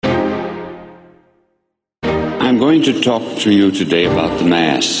I'm going to talk to you today about the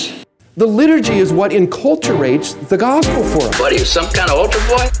Mass. The liturgy is what enculturates the gospel for us. What are you, some kind of altar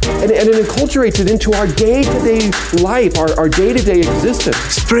boy? And it enculturates it into our day-to-day life, our day-to-day existence.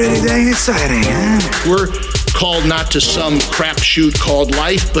 It's pretty dang exciting, huh? We're called not to some crapshoot called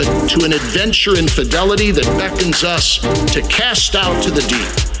life, but to an adventure in fidelity that beckons us to cast out to the deep.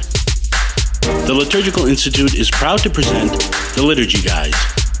 The Liturgical Institute is proud to present the Liturgicae.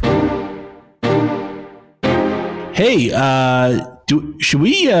 Hey, should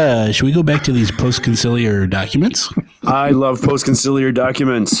we go back to these post-conciliar documents? I love post-conciliar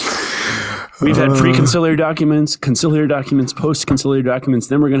documents. We've had pre-conciliar documents, conciliar documents, post-conciliar documents.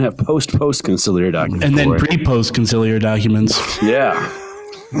 Then we're going to have post-conciliar documents. And then pre-post-conciliar documents. Yeah.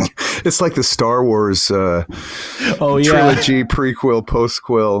 It's like the Star Wars trilogy, prequel,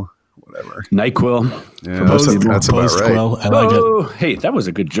 postquel, whatever. NyQuil. Yeah, that's about right. I like it. Hey, that was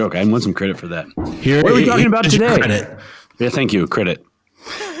a good joke. I want some credit for that. Here, what are we talking about today? Credit. Yeah, thank you. Credit.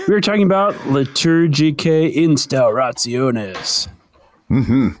 We were talking about Liturgicae Instaurationes.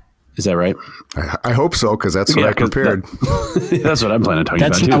 Mm-hmm. Is that right? I hope so, because that's what I prepared. That's what I'm planning on talking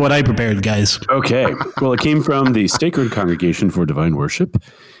about, That's not what I prepared, guys. Okay. Well, it came from the Sacred Congregation for Divine Worship,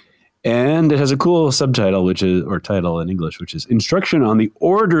 and it has a cool subtitle, title in English, which is Instruction on the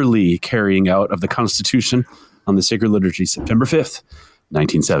Orderly Carrying Out of the Constitution on the Sacred Liturgy, September 5th,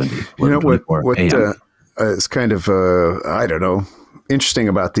 1970. You know what is kind of, I don't know, interesting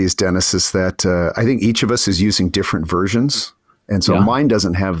about these, Dennis, is that I think each of us is using different versions. And so mine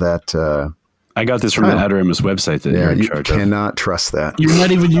doesn't have that. I got this from the Adoremus website that you're in charge of. You cannot trust that. You're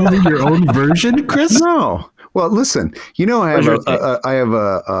not even using your own version, Chris? No. Well, listen, I have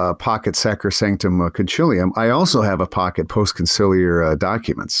a pocket Sacrosanctum Concilium. I also have a pocket post-conciliar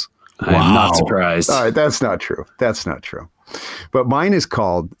documents. I am not surprised. All right, that's not true. But mine is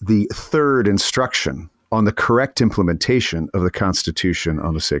called the Third Instruction on the Correct Implementation of the Constitution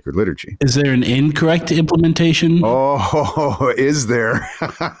on the Sacred Liturgy. Is there an incorrect implementation? Oh, is there?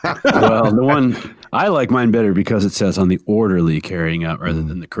 Well, the one I like mine better because it says on the orderly carrying out rather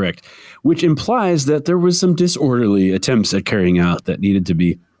than the correct, which implies that there was some disorderly attempts at carrying out that needed to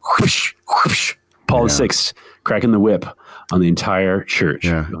be whoosh, whoosh, Paul VI cracking the whip on the entire church.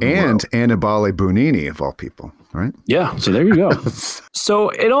 Yeah. And Annibale Bonini, of all people, right? Yeah. So there you go. So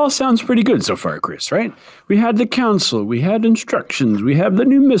it all sounds pretty good so far, Chris, right? We had the council, we had instructions, we have the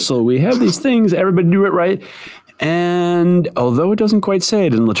new missal, we have these things, everybody do it right. And although it doesn't quite say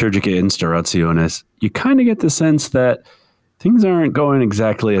it in Liturgicae Instaurationes, you kind of get the sense that things aren't going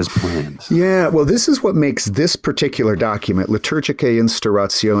exactly as planned. Yeah, well, this is what makes this particular document, Liturgicae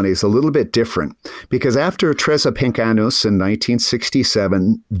Instaurationes, a little bit different. Because after Tres Pencanus in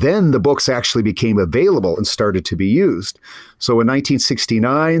 1967, then the books actually became available and started to be used. So in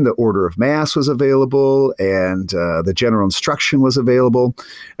 1969, the Order of Mass was available and the General Instruction was available.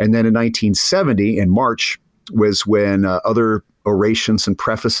 And then in 1970, in March, was when other orations and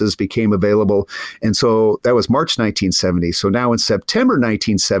prefaces became available. And so that was March 1970. So now in September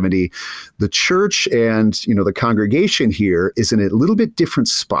 1970, the church and, the congregation here is in a little bit different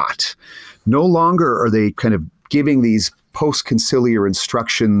spot. No longer are they kind of giving these post-conciliar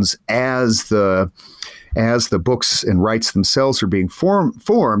instructions as the books and rites themselves are being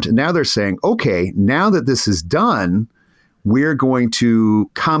formed. Now they're saying, okay, now that this is done, we're going to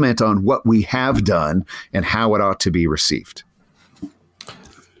comment on what we have done and how it ought to be received.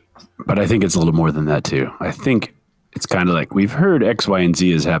 But I think it's a little more than that, too. I think it's kind of like we've heard X, Y, and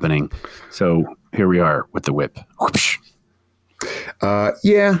Z is happening. So here we are with the whip. Whoosh.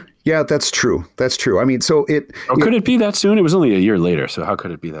 Yeah, that's true. That's true. I mean, so could it be that soon? It was only a year later. So how could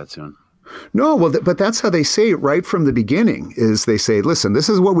it be that soon? No, well, but that's how they say it right from the beginning is they say, listen, this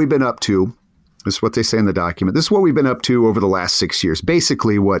is what we've been up to. This is what they say in the document. This is what we've been up to over the last 6 years.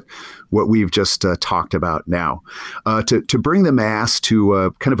 Basically, what we've just talked about now, to bring the Mass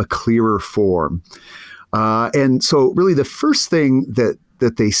to kind of a clearer form. And so, really, the first thing that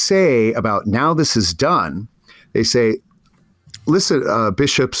they say about now this is done, they say, listen,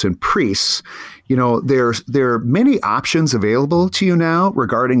 bishops and priests, there are many options available to you now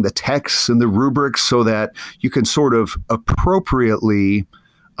regarding the texts and the rubrics, so that you can sort of appropriately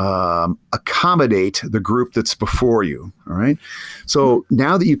accommodate the group that's before you. All right. So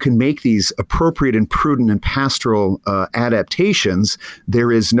now that you can make these appropriate and prudent and pastoral adaptations,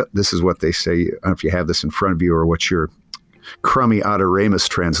 there is no, this is what they say. I don't know if you have this in front of you or what you're crummy Instaurationes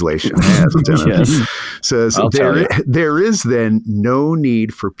translation has. Yes. Says, there is then no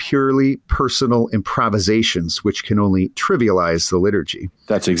need for purely personal improvisations, which can only trivialize the liturgy.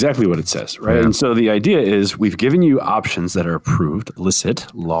 That's exactly what it says, right? Yeah. And so the idea is we've given you options that are approved, licit,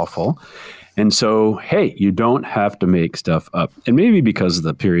 lawful. And so, hey, you don't have to make stuff up. And maybe because of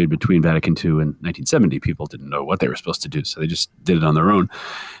the period between Vatican II and 1970, people didn't know what they were supposed to do. So they just did it on their own.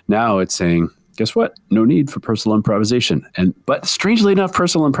 Now it's saying, guess what? No need for personal improvisation. But strangely enough,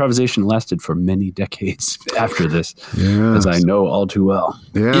 personal improvisation lasted for many decades after this, as I know all too well.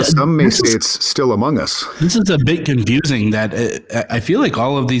 Yeah, some may say it's still among us. This is a bit confusing that I feel like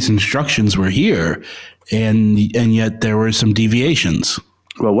all of these instructions were here, and yet there were some deviations.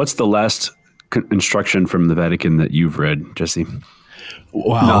 Well, what's the last instruction from the Vatican that you've read, Jesse?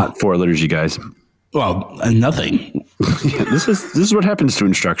 Wow. Not for liturgy guys. Well, nothing. Yeah, this is what happens to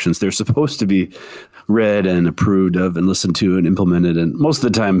instructions. They're supposed to be read and approved of and listened to and implemented. And most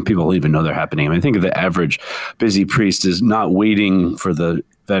of the time, people don't even know they're happening. I mean, I think of the average busy priest is not waiting for the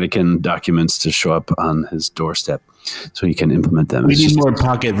Vatican documents to show up on his doorstep so he can implement them. We need more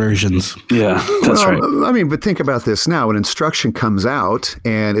pocket versions. Yeah, that's right. I mean, but think about this now. An instruction comes out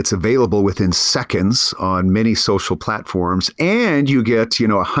and it's available within seconds on many social platforms, and you get,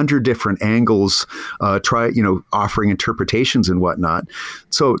 100 different angles, offering interpretations and whatnot.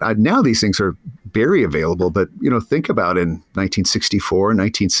 So now these things are very available, but, think about in 1964,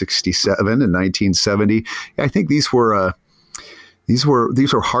 1967, and 1970, I think these were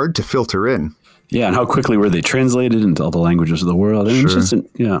hard to filter in. Yeah, and how quickly were they translated into all the languages of the world? And sure. It's just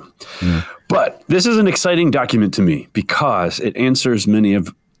yeah. But this is an exciting document to me because it answers many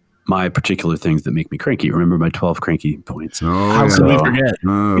of my particular things that make me cranky. Remember my 12 cranky points? How could we forget?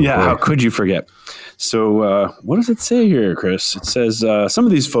 How could you forget? So what does it say here, Chris? It says some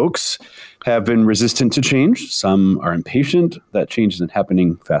of these folks have been resistant to change. Some are impatient that change isn't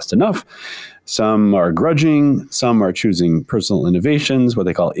happening fast enough. Some are grudging. Some are choosing personal innovations, what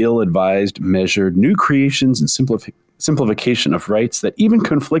they call ill-advised, measured, new creations and simplification of rites that even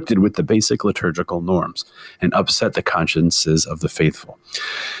conflicted with the basic liturgical norms and upset the consciences of the faithful.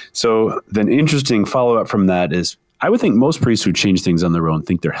 So the interesting follow-up from that is, I would think most priests who change things on their own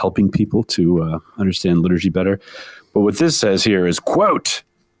think they're helping people to understand liturgy better. But what this says here is, quote,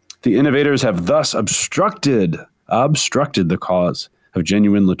 the innovators have thus obstructed the cause of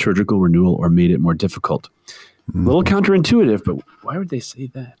genuine liturgical renewal or made it more difficult. A little counterintuitive, but why would they say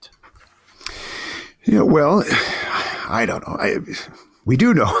that? Yeah, well, I don't know. We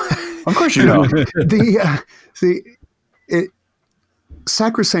do know. Of course you know.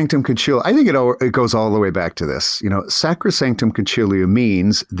 Sacrosanctum Concilium, I think it goes all the way back to this. Sacrosanctum Concilium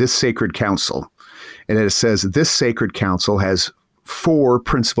means this sacred council. And it says this sacred council has 4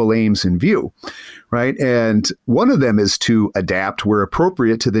 principal aims in view, right? And one of them is to adapt where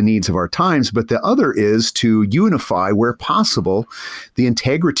appropriate to the needs of our times, but the other is to unify where possible the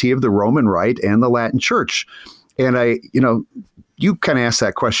integrity of the Roman Rite and the Latin Church. And you kind of asked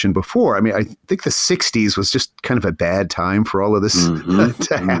that question before. I mean, I think the 60s was just kind of a bad time for all of this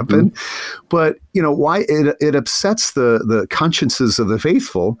to happen. But, why it upsets the consciences of the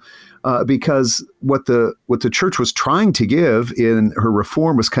faithful, because what the church was trying to give in her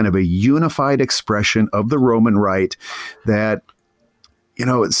reform was kind of a unified expression of the Roman Rite that,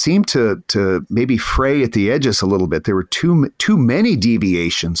 it seemed to maybe fray at the edges a little bit. There were too many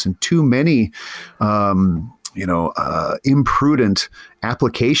deviations and too many imprudent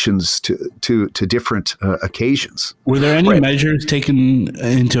applications to different occasions. Were there any measures taken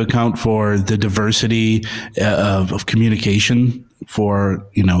into account for the diversity of communication for,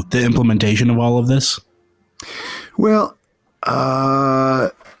 the implementation of all of this? Well,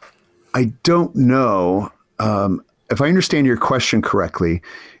 I don't know. If I understand your question correctly,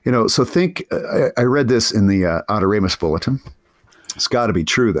 so think, I read this in the Instaurationes Bulletin. It's got to be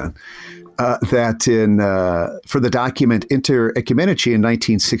true then. That for the document Inter Ecumenici in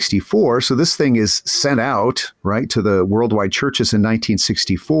 1964, so this thing is sent out, right, to the worldwide churches in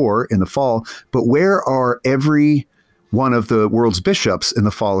 1964 in the fall, but where are every one of the world's bishops in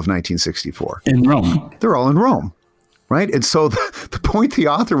the fall of 1964? In Rome. They're all in Rome, right? And so the point the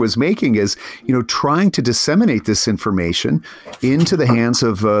author was making is, trying to disseminate this information into the hands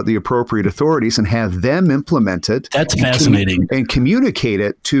of the appropriate authorities and have them implement it. That's fascinating. And communicate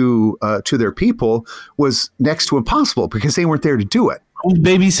it to their people was next to impossible because they weren't there to do it. Who's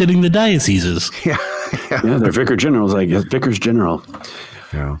babysitting the dioceses? Yeah, they're vicar generals, I guess. Vicars general.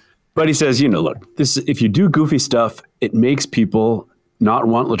 Yeah. But he says, look, if you do goofy stuff, it makes people not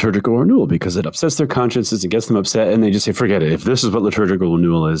want liturgical renewal because it upsets their consciences and gets them upset, and they just say, forget it. If this is what liturgical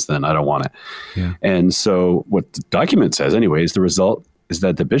renewal is, then I don't want it. Yeah. And so what the document says anyways, the result is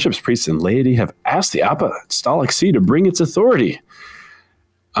that the bishops, priests, and laity have asked the Apostolic See to bring its authority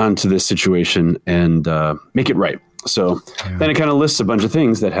onto this situation and make it right. So then it kind of lists a bunch of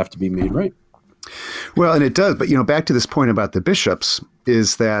things that have to be made right. Well, and it does. But, back to this point about the bishops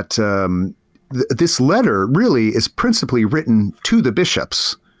is that this letter really is principally written to the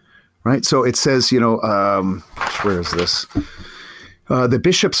bishops, right? So it says, where is this? The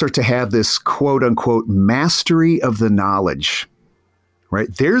bishops are to have this quote unquote mastery of the knowledge, right?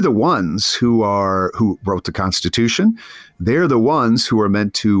 They're the ones who wrote the Constitution. They're the ones who are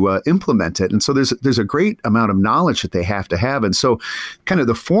meant to implement it. And so there's a great amount of knowledge that they have to have. And so kind of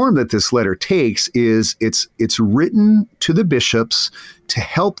the form that this letter takes is it's written to the bishops to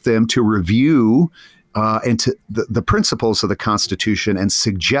help them to review and to the principles of the Constitution and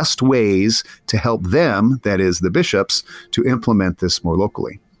suggest ways to help them, that is the bishops, to implement this more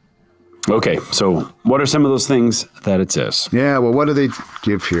locally. Okay, so what are some of those things that it says? Yeah, well, what do they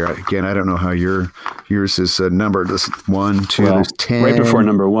give here? Again, I don't know how yours is numbered. There's 1, 2, there's 10. Right before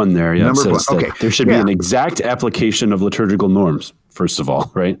number 1 there, it says okay. There should be an exact application of liturgical norms, first of all,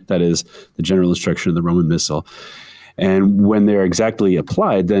 right? That is the general instruction of the Roman Missal. And when they're exactly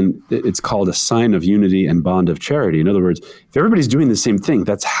applied, then it's called a sign of unity and bond of charity. In other words, if everybody's doing the same thing,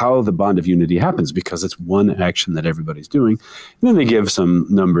 that's how the bond of unity happens, because it's one action that everybody's doing. And then they give some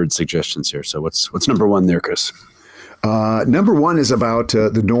numbered suggestions here. So what's number 1 there, Chris? Number 1 is about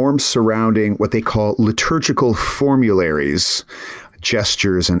the norms surrounding what they call liturgical formularies,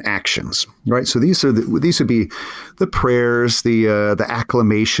 gestures and actions, right? So these would be the prayers, the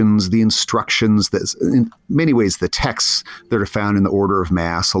acclamations, the instructions, in many ways the texts that are found in the order of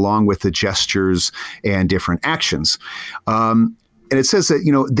Mass, along with the gestures and different actions. And it says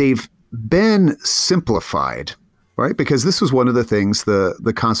that they've been simplified, right? Because this was one of the things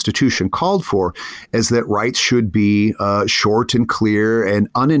the Constitution called for, is that rites should be short and clear and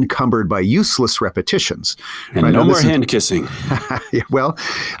unencumbered by useless repetitions. And right? no more hand kissing. Well,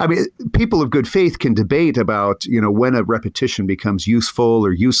 I mean, people of good faith can debate about, when a repetition becomes useful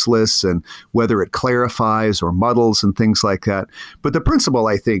or useless and whether it clarifies or muddles and things like that. But the principle,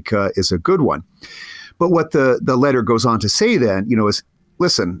 I think, is a good one. But what the letter goes on to say then, is,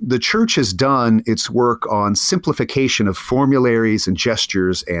 listen, the church has done its work on simplification of formularies and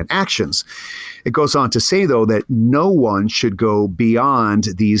gestures and actions. It goes on to say, though, that no one should go beyond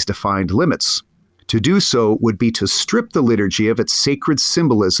these defined limits. To do so would be to strip the liturgy of its sacred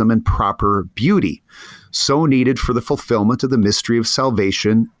symbolism and proper beauty, so needed for the fulfillment of the mystery of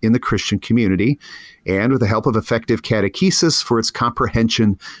salvation in the Christian community, and with the help of effective catechesis for its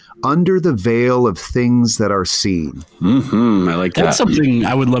comprehension under the veil of things that are seen. Mm-hmm. I like that. That's something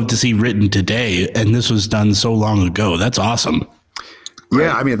I would love to see written today, and this was done so long ago. That's awesome.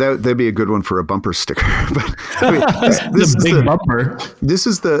 Yeah, I mean, that'd be a good one for a bumper sticker. But I mean, this is the bumper. This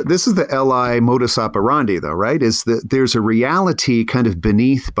is the LI modus operandi, though, right? Is that there's a reality kind of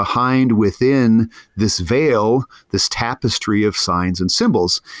behind, within this veil, this tapestry of signs and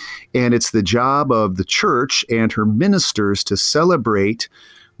symbols. And it's the job of the church and her ministers to celebrate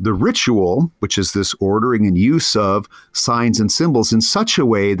the ritual, which is this ordering and use of signs and symbols, in such a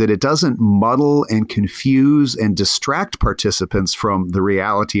way that it doesn't muddle and confuse and distract participants from the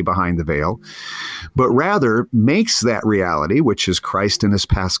reality behind the veil, but rather makes that reality, which is Christ and his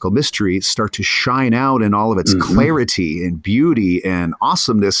paschal mystery, start to shine out in all of its clarity and beauty and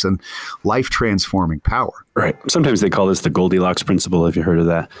awesomeness and life-transforming power. Right. Sometimes they call this the Goldilocks principle. Have you heard of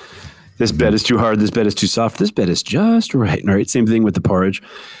that? This bed is too hard. This bed is too soft. This bed is just right. All right. Same thing with the porridge.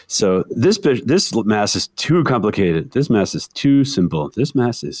 So this Mass is too complicated. This Mass is too simple. This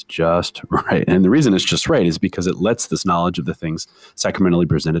Mass is just right. And the reason it's just right is because it lets this knowledge of the things sacramentally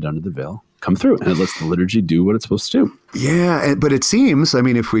presented under the veil come through, and it lets the liturgy do what it's supposed to do. Yeah, but it seems, I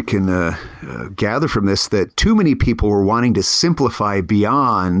mean, if we can gather from this, that too many people were wanting to simplify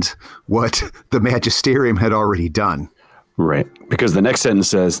beyond what the magisterium had already done. Right. Because the next sentence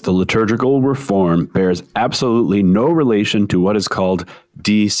says the liturgical reform bears absolutely no relation to what is called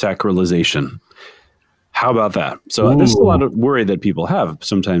desacralization. How about that? So there's a lot of worry that people have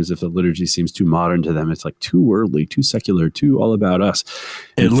sometimes if the liturgy seems too modern to them. It's like too worldly, too secular, too all about us.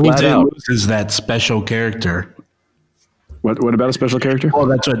 It loses that special character. What about a special character? Well,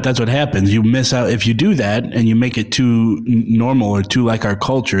 that's what happens. You miss out if you do that and you make it too normal or too like our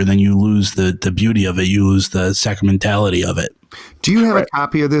culture. Then you lose the beauty of it. You lose the sacramentality of it. Do you have a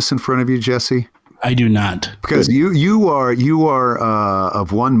copy of this in front of you, Jesse? I do not. Because you are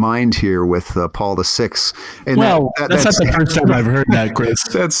of one mind here with Paul VI. And that's not the first time I've heard that, Chris.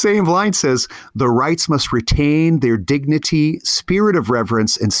 That same line says, the rites must retain their dignity, spirit of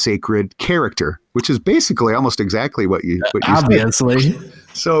reverence, and sacred character, which is basically almost exactly what you obviously said.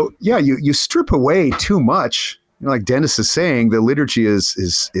 So, yeah, you strip away too much. Like Dennis is saying, the liturgy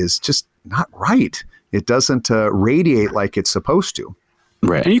is just not right. It doesn't radiate like it's supposed to.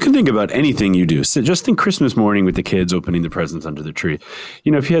 Right. And you can think about anything you do. So just think Christmas morning with the kids opening the presents under the tree.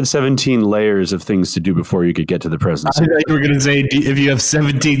 If you had 17 layers of things to do before you could get to the presents. I thought you were going to say if you have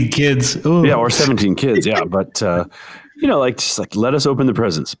 17 kids. Ooh. Yeah, or 17 kids. Yeah. But, just let us open the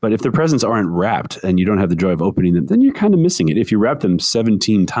presents. But if the presents aren't wrapped and you don't have the joy of opening them, then you're kind of missing it. If you wrap them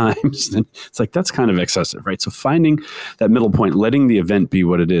 17 times, then it's like, that's kind of excessive, right? So finding that middle point, letting the event be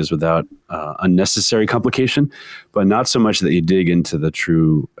what it is without unnecessary complication, but not so much that you dig into the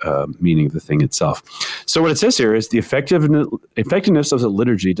true meaning of the thing itself. So what it says here is the effectiveness of the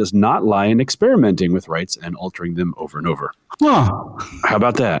liturgy does not lie in experimenting with rites and altering them over and over. Oh. How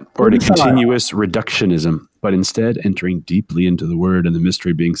about that? Or in a continuous reductionism, but instead entering deeply into the word and the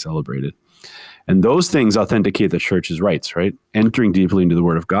mystery being celebrated. And those things authenticate the church's rites, right? Entering deeply into the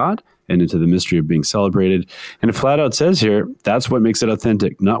word of God and into the mystery of being celebrated. And it flat out says here, that's what makes it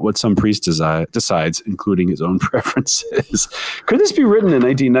authentic, not what some priest decides, including his own preferences. Could this be written in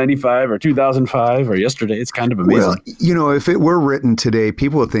 1995 or 2005 or yesterday? It's kind of amazing. Well, if it were written today,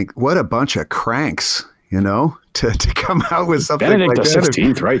 people would think, what a bunch of cranks, to come out with something Benedict like the that.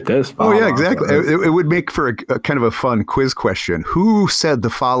 16th, right? This. Oh, yeah, exactly. It would make for a kind of a fun quiz question. Who said the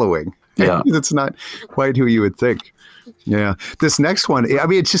following? Yeah. That's not quite who you would think. Yeah. This next one,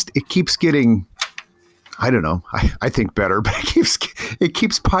 it keeps getting, I don't know, I think better, but it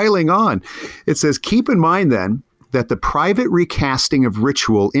keeps piling on. It says, keep in mind then that the private recasting of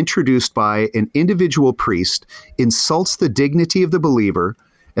ritual introduced by an individual priest insults the dignity of the believer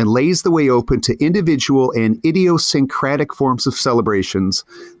and lays the way open to individual and idiosyncratic forms of celebrations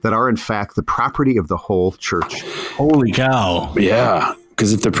that are in fact the property of the whole church. Holy cow. Yeah.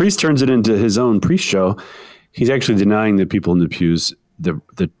 Because if the priest turns it into his own priest show, he's actually denying the people in the pews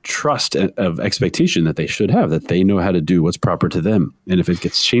the trust of expectation that they should have, that they know how to do what's proper to them. And if it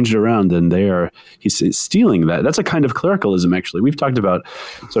gets changed around, then he's stealing that. That's a kind of clericalism, actually. We've talked about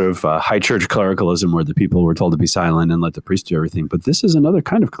sort of high church clericalism where the people were told to be silent and let the priest do everything. But this is another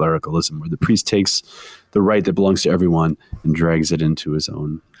kind of clericalism where the priest takes the right that belongs to everyone and drags it into his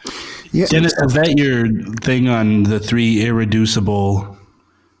own. Yeah. Dennis, is that your thing on the three irreducible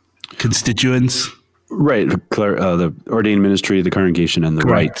constituents? Right. The ordained ministry, the congregation, and the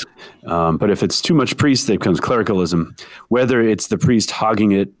Correct. rite. But if it's too much priest, it becomes clericalism, whether it's the priest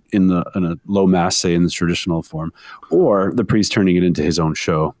hogging it in a low mass, say in the traditional form, or the priest turning it into his own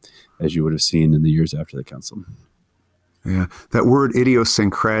show, as you would have seen in the years after the council. Yeah. That word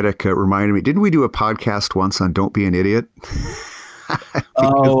idiosyncratic reminded me, didn't we do a podcast once on Don't Be an Idiot?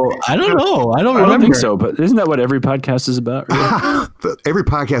 I don't know. I don't think so, but isn't that what every podcast is about? Really? Every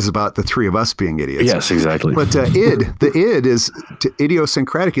podcast is about the three of us being idiots. Yes, exactly. But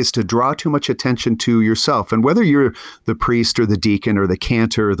idiosyncratic is to draw too much attention to yourself. And whether you're the priest or the deacon or the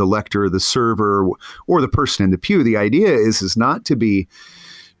cantor or the lector or the server or the person in the pew, the idea is not to be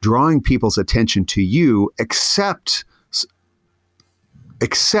drawing people's attention to you, except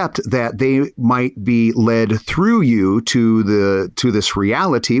that they might be led through you to this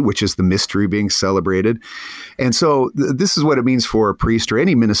reality, which is the mystery being celebrated. And so this is what it means for a priest or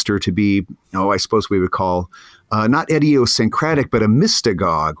any minister to be, I suppose we would call not idiosyncratic, but a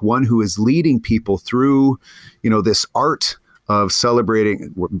mystagogue, one who is leading people through, this art of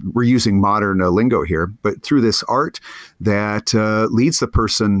celebrating. We're using modern lingo here, but through this art that leads the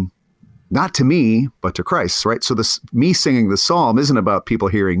person not to me, but to Christ, right? So me singing the psalm isn't about people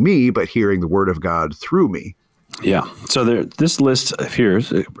hearing me, but hearing the word of God through me. Yeah. So this list here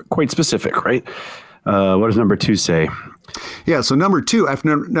is quite specific, right? What does number 2 say? Yeah, so number 2,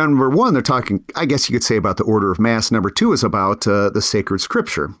 after number 1, they're talking, I guess you could say, about the order of Mass. Number 2 is about the sacred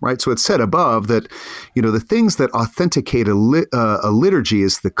scripture, right? So it's said above that, the things that authenticate a liturgy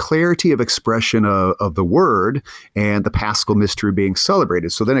is the clarity of expression of the word and the paschal mystery being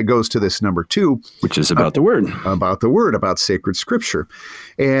celebrated. So then it goes to this number 2. Which is about the word. About sacred scripture.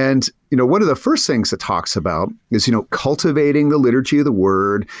 And, one of the first things it talks about is, cultivating the liturgy of the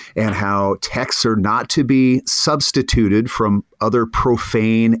word and how texts are not to be substituted from other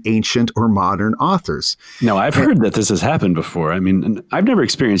profane, ancient, or modern authors. No, I've heard that this has happened before. I mean, I've never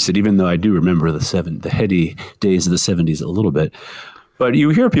experienced it, even though I do remember the heady days of the 70s a little bit. But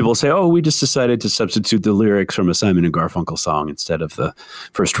you hear people say, "Oh, we just decided to substitute the lyrics from a Simon and Garfunkel song instead of the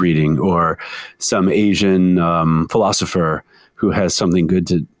first reading," or some Asian philosopher who has something good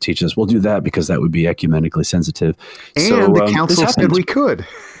to teach us. We'll do that because that would be ecumenically sensitive. And the council said we could.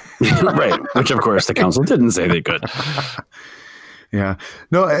 Right, which of course the council didn't say they could. Yeah.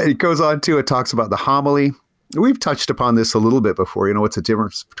 No, it goes on too. It talks about the homily. We've touched upon this a little bit before. What's the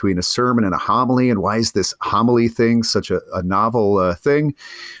difference between a sermon and a homily, and why is this homily thing such a novel thing?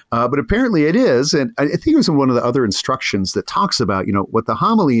 But apparently it is. And I think it was in one of the other instructions that talks about, what the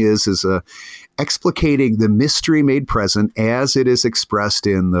homily is explicating the mystery made present as it is expressed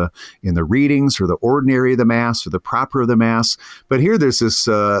in the readings or the ordinary of the Mass or the proper of the Mass. But here there's this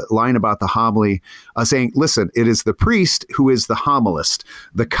line about the homily saying, listen, it is the priest who is the homilist.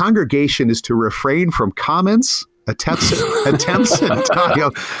 The congregation is to refrain from comments, attempts at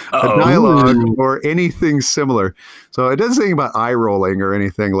dialogue or anything similar. So it doesn't say anything about eye rolling or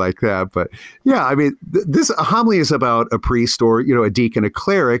anything like that. But yeah, I mean, this homily is about a priest or, a deacon, a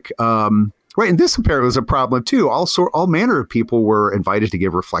cleric. Right, and this apparently was a problem too. All manner of people were invited to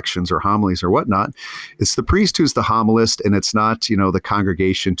give reflections or homilies or whatnot. It's the priest who's the homilist, and it's not, the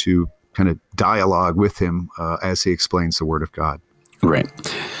congregation to kind of dialogue with him as he explains the Word of God. Right.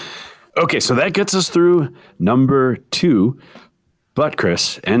 Okay, so that gets us through number 2. But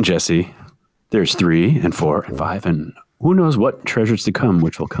Chris and Jesse, there's 3 and 4 and 5, and who knows what treasures to come,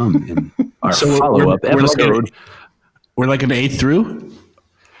 which will come in our follow-up episode. We're like an 8 through?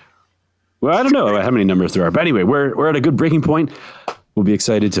 Well, I don't know how many numbers there are, but anyway, we're at a good breaking point. We'll be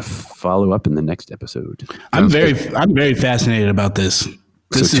excited to follow up in the next episode. I'm very fascinated about this.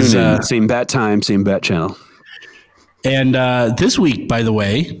 This is same bat time, same bat channel. And this week, by the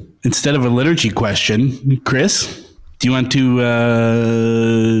way, instead of a liturgy question, Chris, do you want to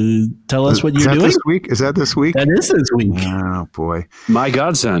tell us what you're doing? This week? Is that this week? That is this week. Oh boy, my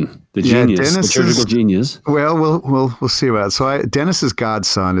godson, the genius, the liturgical genius. Well, we'll see about it. So Dennis's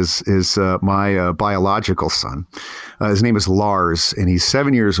godson is my biological son. His name is Lars, and he's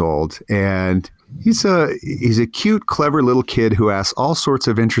 7 years old, and he's a cute, clever little kid who asks all sorts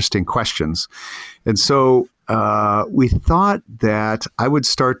of interesting questions. And so we thought that I would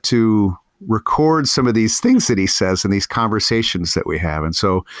start to record some of these things that he says in these conversations that we have. And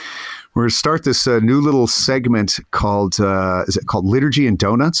so we're going to start this new little segment called, is it called Liturgy and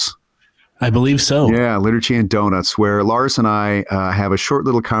Donuts? I believe so. Yeah, Liturgy and Donuts, where Lars and I have a short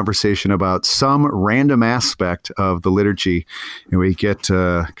little conversation about some random aspect of the liturgy, and we get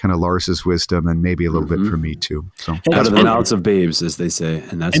kind of Lars's wisdom and maybe a little bit from me too. So out of the mouths of babes, as they say,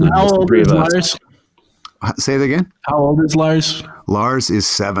 and that's and not how just the old three is of us. Lars? Say it again. How old is Lars? Lars is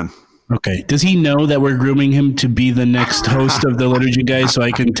 7. Okay. Does he know that we're grooming him to be the next host of the Liturgicae so I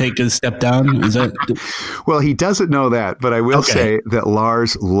can take a step down? Is that? Well, he doesn't know that, but I will say that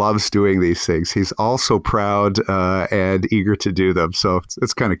Lars loves doing these things. He's also proud and eager to do them. So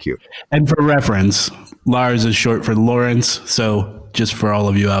it's kind of cute. And for reference, Lars is short for Lawrence. So just for all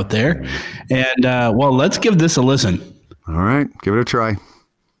of you out there. And well, let's give this a listen. All right. Give it a try.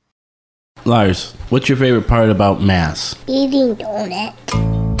 Lars, what's your favorite part about Mass? Eating donut.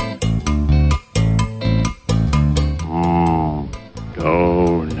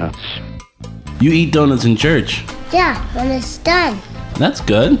 Donuts. You eat donuts in church? Yeah, when it's done. That's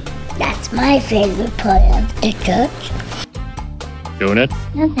good. That's my favorite part of the church. Donut?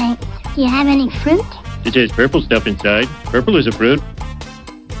 No thanks. Do you have any fruit? It has purple stuff inside. Purple is a fruit.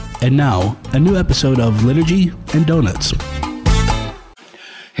 And now, a new episode of Liturgy and Donuts.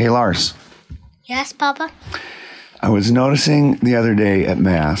 Hey, Lars. Yes, Papa? I was noticing the other day at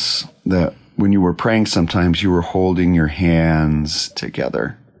Mass that when you were praying, sometimes you were holding your hands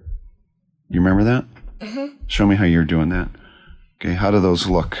together. You remember that? Mm-hmm. Show me how you're doing that. Okay, how do those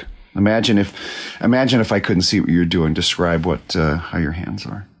look? Imagine if I couldn't see what you're doing. Describe how your hands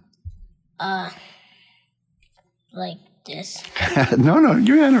are. Like this. No,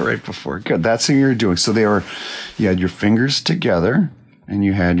 you had it right before. Good, that's what you're doing. So you had your fingers together. And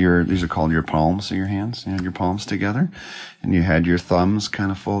you had these are called your palms of your hands. You had your palms together. And you had your thumbs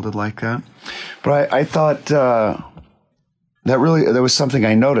kind of folded like that. But I thought that was something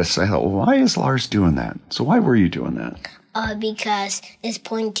I noticed. I thought, well, why is Lars doing that? So why were you doing that? Because it's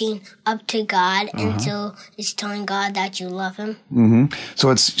pointing up to God. And so it's telling God that you love him. Mm-hmm. So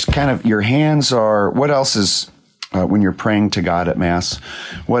it's kind of your hands are, what else is, when you're praying to God at Mass,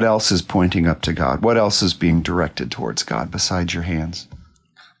 what else is pointing up to God? What else is being directed towards God besides your hands?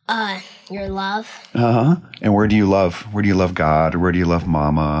 Your love. And where do you love? Where do you love God? Or where do you love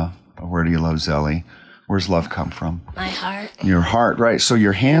Mama? Or where do you love Zelly? Where's love come from? My heart. Your heart, right. So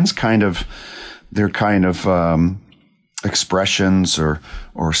your hands they're kind of expressions or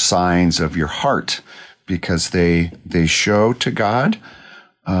signs of your heart, because they show to God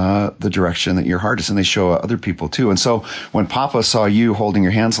the direction that your heart is, and they show other people too. And so when Papa saw you holding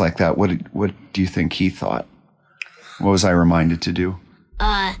your hands like that, what do you think he thought? What was I reminded to do?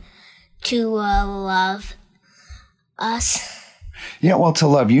 To love us. Yeah, well, to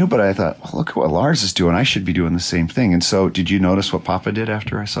love you, but I thought, well, look at what Lars is doing. I should be doing the same thing. And so did you notice what Papa did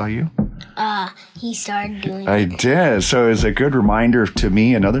after I saw you? He started doing I did. So it's a good reminder to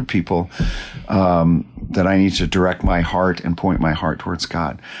me and other people that I need to direct my heart and point my heart towards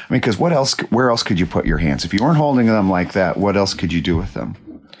God. I mean, because where else could you put your hands? If you weren't holding them like that, what else could you do with them?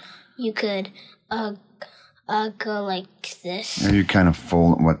 You could go like this. Or you kind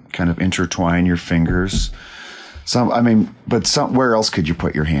of intertwine your fingers. Where else could you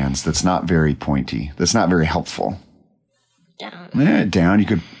put your hands that's not very pointy, that's not very helpful? Down. Yeah, down. You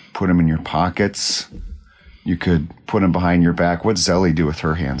could put them in your pockets. You could put them behind your back. What's Zelly do with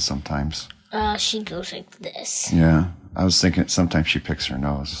her hands sometimes? She goes like this. Yeah. I was thinking sometimes she picks her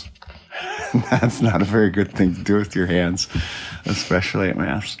nose. That's not a very good thing to do with your hands, especially at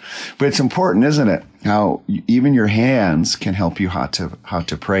Mass. But it's important, isn't it? How even your hands can help you how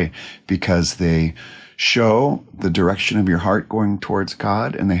to pray, because they show the direction of your heart going towards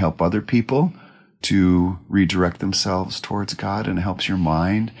God, and they help other people to redirect themselves towards God, and it helps your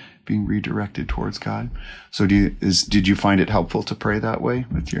mind being redirected towards God. So did you find it helpful to pray that way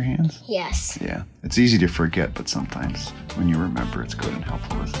with your hands? Yes. Yeah. It's easy to forget, but sometimes when you remember, it's good and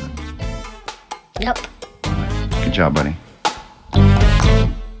helpful, isn't it? Yep. Good job, buddy.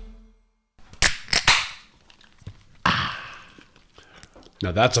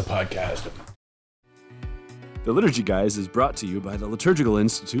 Now that's a podcast. The Liturgy Guys is brought to you by the Liturgical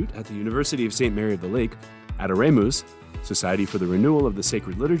Institute at the University of St. Mary of the Lake, Adoremus, Society for the Renewal of the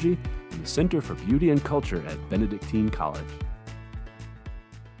Sacred Liturgy, and the Center for Beauty and Culture at Benedictine College.